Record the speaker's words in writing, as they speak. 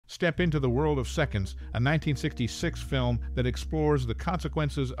step into the world of Seconds, a 1966 film that explores the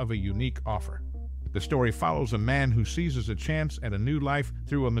consequences of a unique offer. The story follows a man who seizes a chance at a new life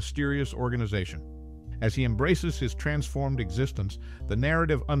through a mysterious organization. As he embraces his transformed existence, the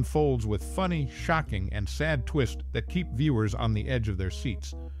narrative unfolds with funny, shocking, and sad twists that keep viewers on the edge of their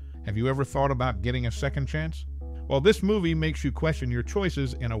seats. Have you ever thought about getting a second chance? Well, this movie makes you question your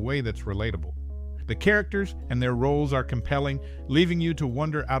choices in a way that's relatable. The characters and their roles are compelling, leaving you to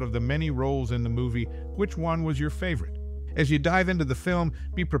wonder, out of the many roles in the movie, which one was your favorite. As you dive into the film,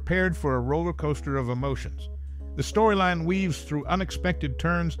 be prepared for a roller coaster of emotions. The storyline weaves through unexpected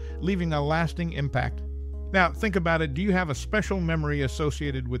turns, leaving a lasting impact. Now, think about it. Do you have a special memory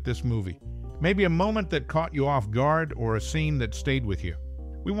associated with this movie? Maybe a moment that caught you off guard or a scene that stayed with you.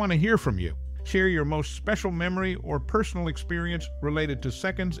 We want to hear from you. Share your most special memory or personal experience related to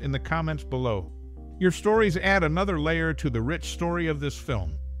Seconds in the comments below. Your stories add another layer to the rich story of this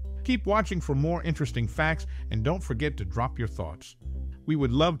film. Keep watching for more interesting facts, and don't forget to drop your thoughts. We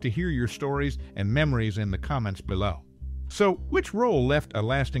would love to hear your stories and memories in the comments below. So, which role left a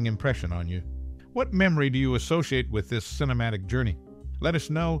lasting impression on you? What memory do you associate with this cinematic journey? Let us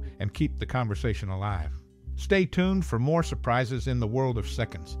know and keep the conversation alive. Stay tuned for more surprises in the world of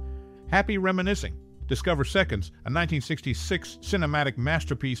Seconds. Happy reminiscing! Discover Seconds, a 1966 cinematic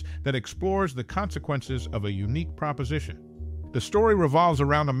masterpiece that explores the consequences of a unique proposition. The story revolves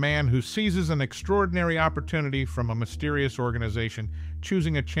around a man who seizes an extraordinary opportunity from a mysterious organization,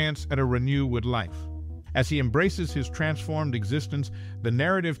 choosing a chance at a renewed life. As he embraces his transformed existence, the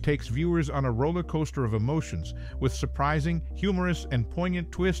narrative takes viewers on a roller coaster of emotions, with surprising, humorous, and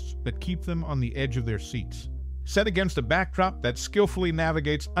poignant twists that keep them on the edge of their seats. Set against a backdrop that skillfully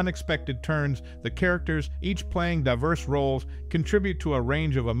navigates unexpected turns, the characters, each playing diverse roles, contribute to a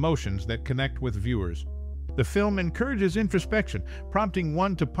range of emotions that connect with viewers. The film encourages introspection, prompting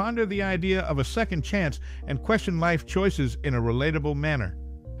one to ponder the idea of a second chance and question life choices in a relatable manner.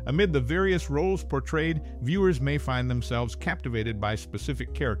 Amid the various roles portrayed, viewers may find themselves captivated by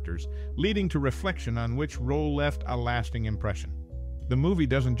specific characters, leading to reflection on which role left a lasting impression. The movie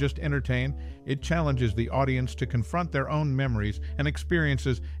doesn't just entertain, it challenges the audience to confront their own memories and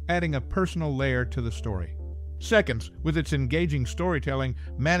experiences, adding a personal layer to the story. Seconds, with its engaging storytelling,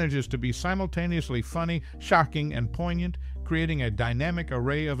 manages to be simultaneously funny, shocking, and poignant, creating a dynamic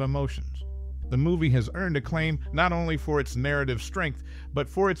array of emotions. The movie has earned acclaim not only for its narrative strength, but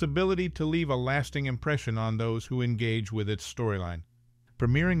for its ability to leave a lasting impression on those who engage with its storyline.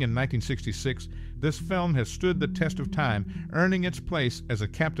 Premiering in 1966, this film has stood the test of time, earning its place as a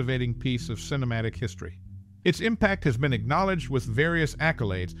captivating piece of cinematic history. Its impact has been acknowledged with various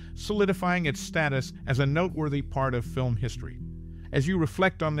accolades, solidifying its status as a noteworthy part of film history. As you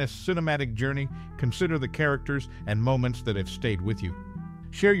reflect on this cinematic journey, consider the characters and moments that have stayed with you.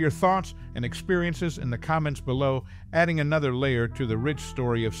 Share your thoughts and experiences in the comments below, adding another layer to the rich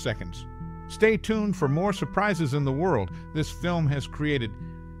story of Seconds. Stay tuned for more surprises in the world this film has created.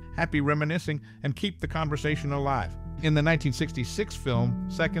 Happy reminiscing, and keep the conversation alive. In the 1966 film,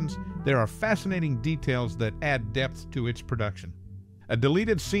 Seconds, there are fascinating details that add depth to its production. A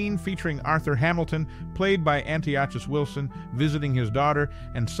deleted scene featuring Arthur Hamilton, played by Antiochus Wilson, visiting his daughter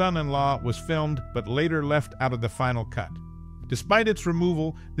and son-in-law was filmed but later left out of the final cut. Despite its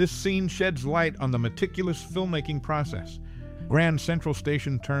removal, this scene sheds light on the meticulous filmmaking process. Grand Central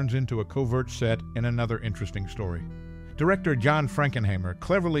Station turns into a covert set in another interesting story. Director John Frankenheimer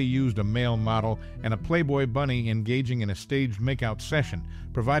cleverly used a male model and a Playboy bunny engaging in a staged makeout session,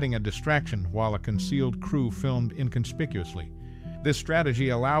 providing a distraction while a concealed crew filmed inconspicuously. This strategy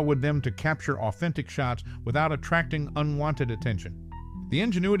allowed them to capture authentic shots without attracting unwanted attention. The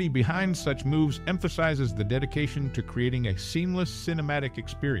ingenuity behind such moves emphasizes the dedication to creating a seamless cinematic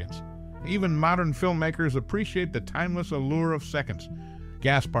experience. Even modern filmmakers appreciate the timeless allure of Seconds.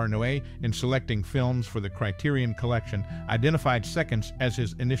 Gaspar Noé, in selecting films for the Criterion Collection, identified Seconds as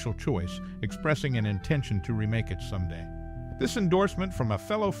his initial choice, expressing an intention to remake it someday. This endorsement from a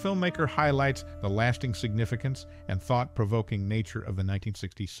fellow filmmaker highlights the lasting significance and thought-provoking nature of the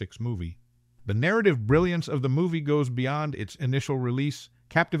 1966 movie. The narrative brilliance of the movie goes beyond its initial release,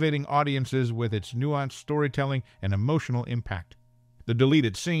 captivating audiences with its nuanced storytelling and emotional impact. The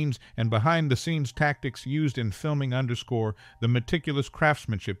deleted scenes and behind-the-scenes tactics used in filming underscore the meticulous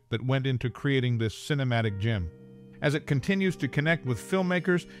craftsmanship that went into creating this cinematic gem. As it continues to connect with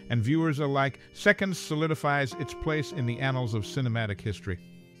filmmakers and viewers alike, Seconds solidifies its place in the annals of cinematic history.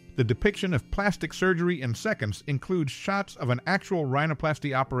 The depiction of plastic surgery in Seconds includes shots of an actual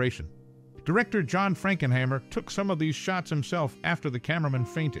rhinoplasty operation. Director John Frankenheimer took some of these shots himself after the cameraman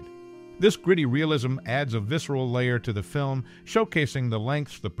fainted. This gritty realism adds a visceral layer to the film, showcasing the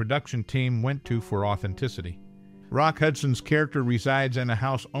lengths the production team went to for authenticity. Rock Hudson's character resides in a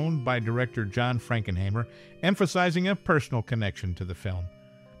house owned by director John Frankenheimer, emphasizing a personal connection to the film.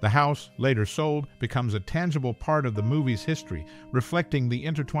 The house, later sold, becomes a tangible part of the movie's history, reflecting the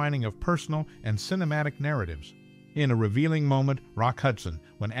intertwining of personal and cinematic narratives. In a revealing moment, Rock Hudson,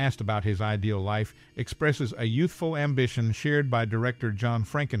 when asked about his ideal life, expresses a youthful ambition shared by director John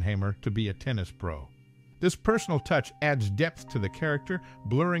Frankenheimer to be a tennis pro. This personal touch adds depth to the character,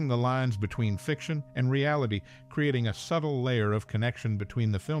 blurring the lines between fiction and reality, creating a subtle layer of connection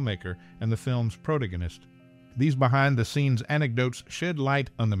between the filmmaker and the film's protagonist. These behind-the-scenes anecdotes shed light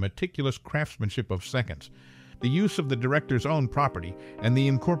on the meticulous craftsmanship of Seconds, the use of the director's own property, and the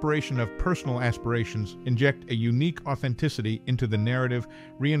incorporation of personal aspirations inject a unique authenticity into the narrative,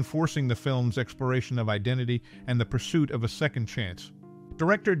 reinforcing the film's exploration of identity and the pursuit of a second chance.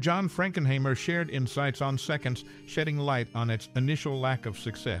 Director John Frankenheimer shared insights on Seconds, shedding light on its initial lack of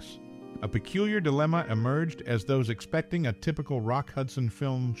success. A peculiar dilemma emerged as those expecting a typical Rock Hudson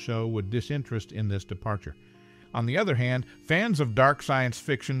film show would disinterest in this departure. On the other hand, fans of dark science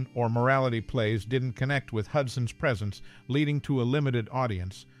fiction or morality plays didn't connect with Hudson's presence, leading to a limited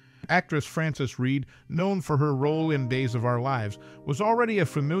audience. Actress Frances Reid, known for her role in Days of Our Lives, was already a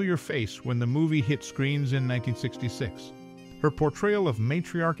familiar face when the movie hit screens in 1966. Her portrayal of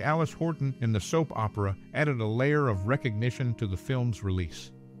matriarch Alice Horton in the soap opera added a layer of recognition to the film's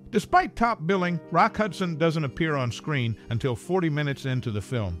release. Despite top billing, Rock Hudson doesn't appear on screen until 40 minutes into the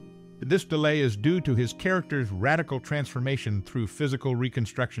film. This delay is due to his character's radical transformation through physical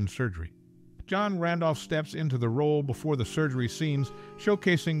reconstruction surgery. John Randolph steps into the role before the surgery scenes,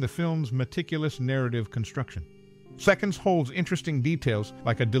 showcasing the film's meticulous narrative construction. Seconds holds interesting details,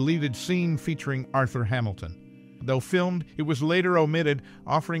 like a deleted scene featuring Arthur Hamilton. Though filmed, it was later omitted,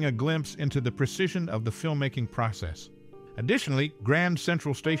 offering a glimpse into the precision of the filmmaking process. Additionally, Grand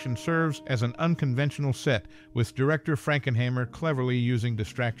Central Station serves as an unconventional set, with director Frankenheimer cleverly using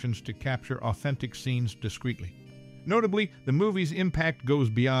distractions to capture authentic scenes discreetly. Notably, the movie's impact goes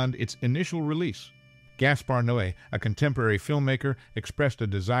beyond its initial release. Gaspar Noé, a contemporary filmmaker, expressed a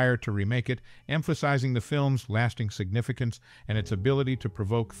desire to remake it, emphasizing the film's lasting significance and its ability to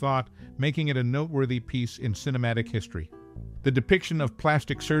provoke thought, making it a noteworthy piece in cinematic history. The depiction of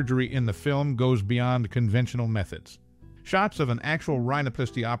plastic surgery in the film goes beyond conventional methods. Shots of an actual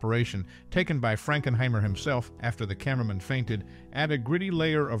rhinoplasty operation, taken by Frankenheimer himself after the cameraman fainted, add a gritty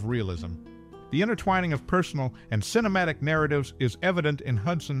layer of realism. The intertwining of personal and cinematic narratives is evident in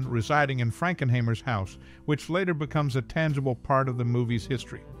Hudson residing in Frankenheimer's house, which later becomes a tangible part of the movie's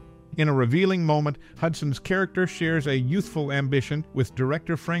history. In a revealing moment, Hudson's character shares a youthful ambition with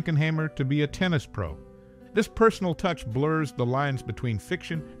director Frankenheimer to be a tennis pro. This personal touch blurs the lines between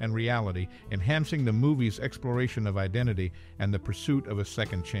fiction and reality, enhancing the movie's exploration of identity and the pursuit of a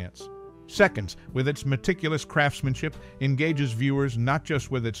second chance. Seconds, with its meticulous craftsmanship, engages viewers not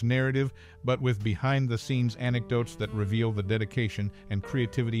just with its narrative, but with behind-the-scenes anecdotes that reveal the dedication and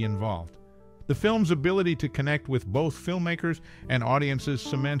creativity involved. The film's ability to connect with both filmmakers and audiences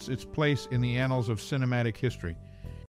cements its place in the annals of cinematic history.